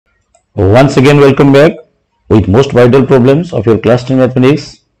Once again, welcome back with most vital problems of your class 10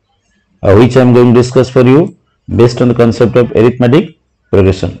 mathematics, which I am going to discuss for you based on the concept of arithmetic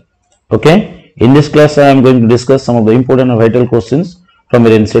progression. Okay, in this class I am going to discuss some of the important and vital questions from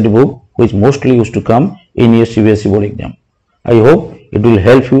your Ncert book, which mostly used to come in your CBSE board exam. I hope it will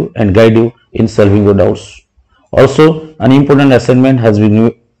help you and guide you in solving your doubts. Also, an important assignment has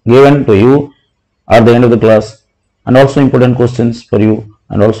been given to you at the end of the class, and also important questions for you,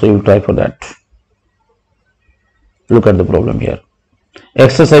 and also you will try for that. Look at the problem here.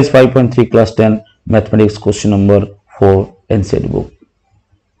 Exercise 5.3 class 10 mathematics question number 4 Ncert book.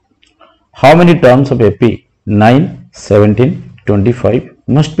 How many terms of AP 9, 17, 25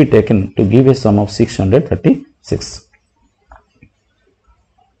 must be taken to give a sum of 636?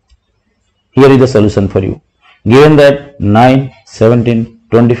 Here is the solution for you. Given that 9, 17,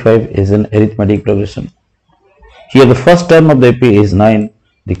 25 is an arithmetic progression. Here the first term of the AP is 9.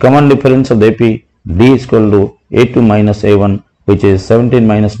 The common difference of the AP D is equal to A2 minus A1, which is 17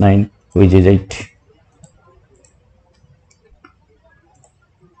 minus 9, which is 8.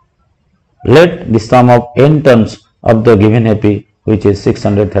 Let the sum of n terms of the given AP, which is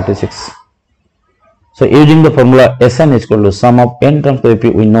 636. So using the formula Sn is equal to sum of n terms of the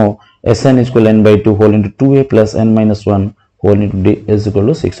AP, we know Sn is equal to n by 2 whole into 2a plus n minus 1 whole into d is equal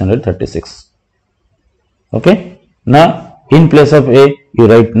to 636. Okay. Now in place of a you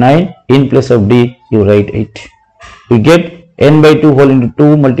write 9, in place of d you write 8. We get n by 2 whole into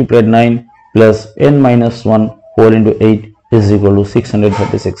 2 multiplied 9 plus n minus 1 whole into 8 is equal to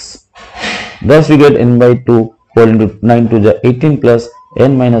 636. Thus we get n by 2 whole into 9 to the 18 plus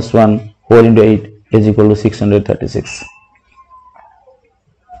n minus 1 whole into 8 is equal to 636.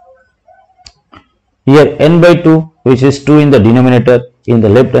 Here n by 2, which is 2 in the denominator, in the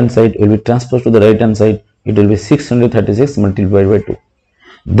left hand side will be transposed to the right hand side. It will be 636 multiplied by 2.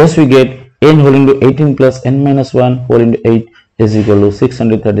 Thus we get n whole into 18 plus n minus 1 whole into 8 is equal to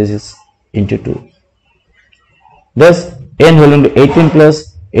 636 into 2. Thus n whole into 18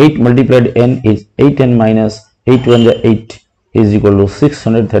 plus 8 multiplied n is 8n minus 8 1 the 8 is equal to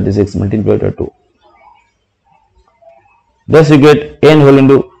 636 multiplied by 2. Thus we get n whole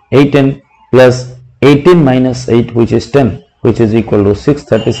into 8n plus 18 minus 8, which is 10, which is equal to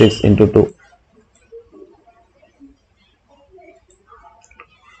 636 into 2.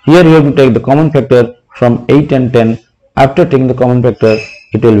 Here we have to take the common factor from 8 and 10. After taking the common factor,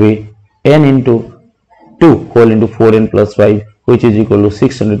 it will be n into 2 whole into 4n plus 5, which is equal to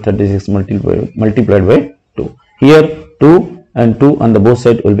 636 multiplied by 2. Here 2 and 2 on the both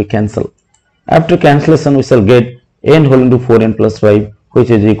sides will be cancelled. After cancellation, we shall get n whole into 4n plus 5, which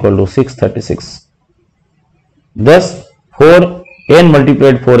is equal to 636. Thus 4n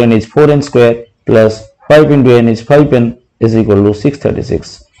multiplied 4n is 4n square plus 5 into n is 5n is equal to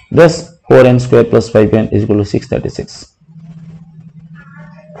 636. Thus 4n square plus 5n is equal to 636.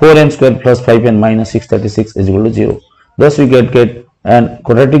 4n square plus 5n minus 636 is equal to 0. Thus we get an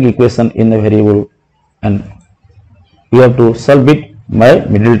quadratic equation in the variable, and we have to solve it by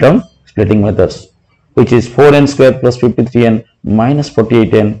middle term splitting methods, which is 4n square plus 53n minus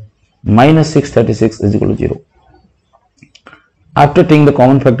 48n minus 636 is equal to 0. After taking the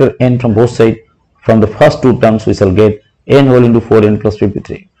common factor n from both sides, from the first two terms we shall get n whole into 4n plus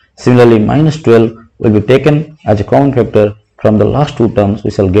 53. Similarly, minus 12 will be taken as a common factor from the last two terms. We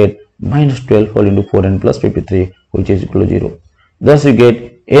shall get minus 12 whole into 4n plus 53, which is equal to 0. Thus we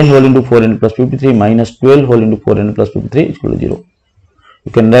get n whole into 4n plus 53 minus 12 whole into 4n plus 53 is equal to 0.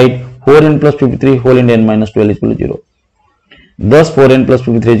 You can write 4n plus 53 whole into n minus 12 is equal to 0. Thus 4n plus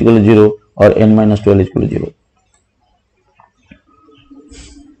 53 is equal to 0, or n minus 12 is equal to 0.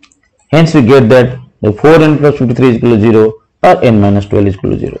 Hence we get that the 4n plus 53 is equal to 0, or n minus 12 is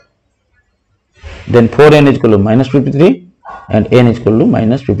equal to 0. Then 4n is equal to minus 53 and n is equal to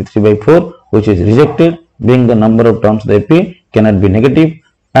minus 53 by 4, which is rejected, being the number of terms of the AP cannot be negative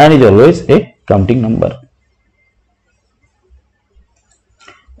and is always a counting number.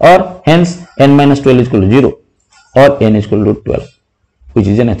 Or hence n minus 12 is equal to 0, or n is equal to 12, which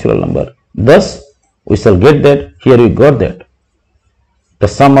is a natural number. Thus we shall get that here we got that the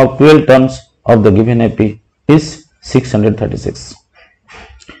sum of 12 terms of the given AP is 636.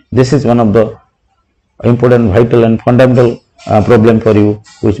 This is one of the important, vital and fundamental problem for you,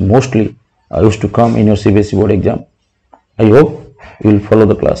 which mostly used to come in your CBSE board exam. I hope you will follow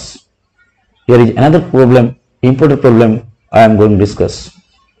the class. Here is another problem, important problem I am going to discuss.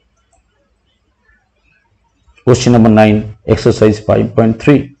 Question number 9, exercise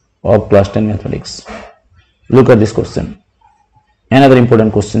 5.3 of class 10 mathematics. Look at this question. Another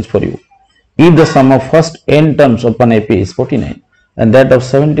important questions for you. If the sum of first n terms of an AP is 49, and that of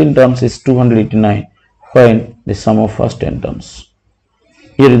 17 terms is 289. Find the sum of first 10 terms.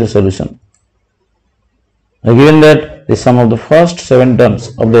 Here is the solution. Now given that the sum of the first 7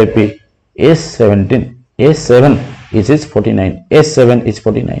 terms of the AP is 17, A7 is 49, A7 is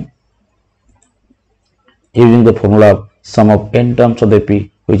 49. Using the formula of sum of n terms of the AP,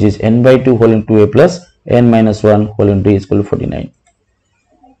 which is n by 2 whole into a plus n minus 1 whole into a is equal to 49.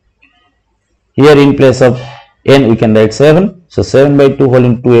 Here in place of n we can write 7, so 7 by 2 whole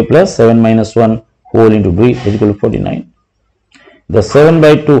into a plus 7 minus 1 whole into b is equal to 49. The 7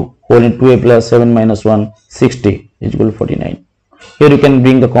 by 2 whole into a plus 7 minus 1, 60 is equal to 49. Here you can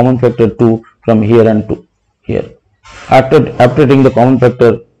bring the common factor 2 from here and to here. After taking the common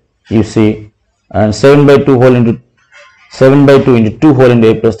factor, you see, and 7 by 2 whole into 7 by 2 into 2 whole into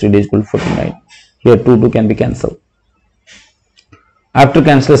a plus 3 is equal to 49. Here 2 can be cancelled. After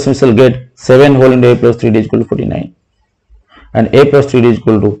cancellation, we shall get 7 whole into a plus 3 is equal to 49. And a plus 3 is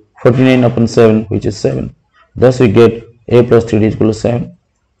equal to 49 upon 7, which is 7. Thus we get a plus 3 is equal to 7.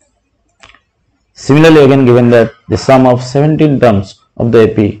 Similarly, again given that the sum of 17 terms of the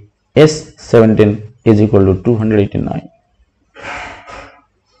AP is 17 is equal to 289.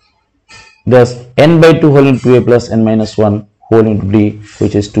 Thus n by 2 whole into a plus n minus 1 whole into d,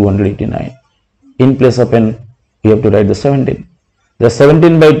 which is 289. In place of n, we have to write the 17. The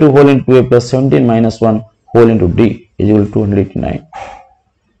 17 by 2 whole into a plus 17 minus 1 whole into d is equal to 289.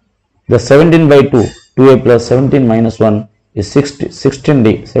 The 17 by 2 to a plus 17 minus 1 is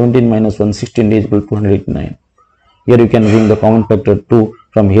 16d. 17 minus 1, 16d is equal to 289. Here you can bring the common factor 2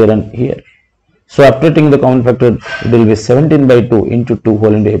 from here and here. So after taking the common factor, it will be 17 by 2 into 2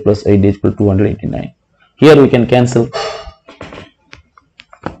 whole into a plus 8 is equal to 289. Here we can cancel.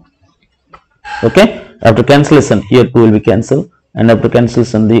 Okay, after cancellation, here 2 will be cancelled, and after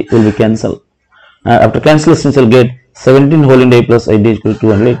cancellation, the will be cancelled. After cancellation, we will get 17 whole into a plus 8 is equal to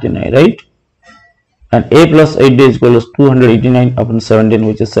 289, right? And a plus 8 is equal to 289 upon 17,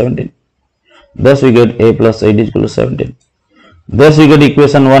 which is 17. Thus we get a plus 8 is equal to 17. Thus we get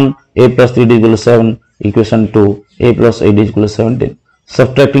equation 1, a plus 3 is equal to 7, equation 2, a plus 8 is equal to 17.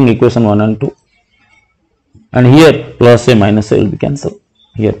 Subtracting equation 1 and 2. And here plus a minus a will be cancelled.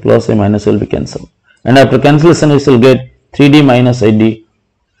 Here plus a minus a will be cancelled. And after cancellation, we shall get 3d minus 8d,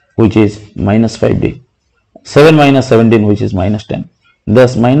 which is minus 5d. 7 minus 17, which is minus 10.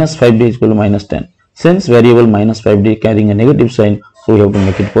 Thus minus 5d is equal to minus 10. Since variable minus 5d carrying a negative sign, so we have to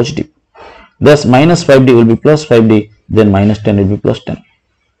make it positive. Thus minus 5d will be plus 5d, then minus 10 will be plus 10.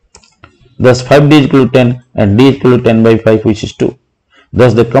 Thus 5d is equal to 10 and d is equal to 10 by 5, which is 2.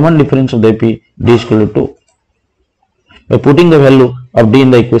 Thus the common difference of the AP, d is equal to 2. By putting the value of d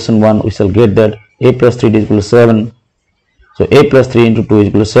in the equation 1, we shall get that a plus 3d is equal to 7. So a plus 3 into 2 is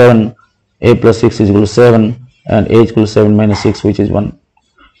equal to 7, a plus 6 is equal to 7, and a is equal to 7 minus 6, which is 1.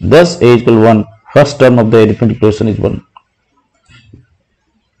 Thus a is equal to 1. First term of the arithmetic progression is 1.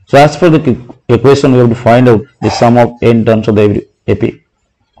 So as per the equation, we have to find out the sum of n terms of the AP,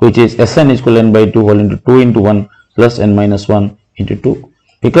 which is Sn is equal to n by 2 whole into 2 into 1 plus n minus 1 into 2.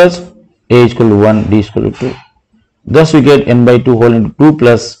 Because a is equal to 1, d is equal to 2. Thus we get n by 2 whole into 2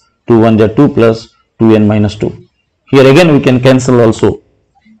 plus 2 1 are 2 plus 2n minus 2. Here again we can cancel also.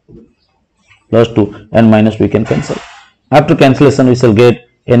 Plus 2 and minus we can cancel. After cancellation, we shall get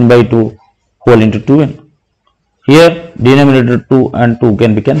n by 2 whole into 2n. Here denominator 2 and 2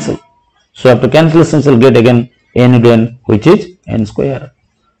 can be cancelled. So after cancellation, we shall get again n into n, which is n square.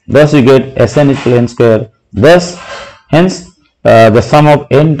 Thus we get Sn is equal to n square. Thus hence the sum of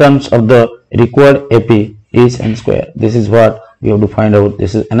n terms of the required AP is n square. This is what we have to find out.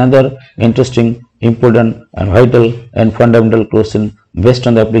 This is another interesting, important and vital and fundamental question based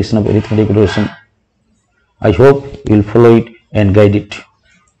on the application of arithmetic progression. I hope you will follow it and guide it.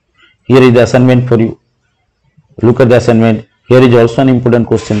 Here is the assignment for you. Look at the assignment. Here is also an important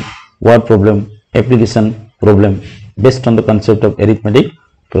question. Word problem, application problem based on the concept of arithmetic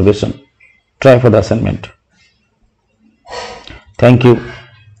progression. Try for the assignment. Thank you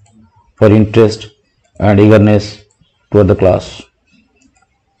for interest and eagerness toward the class.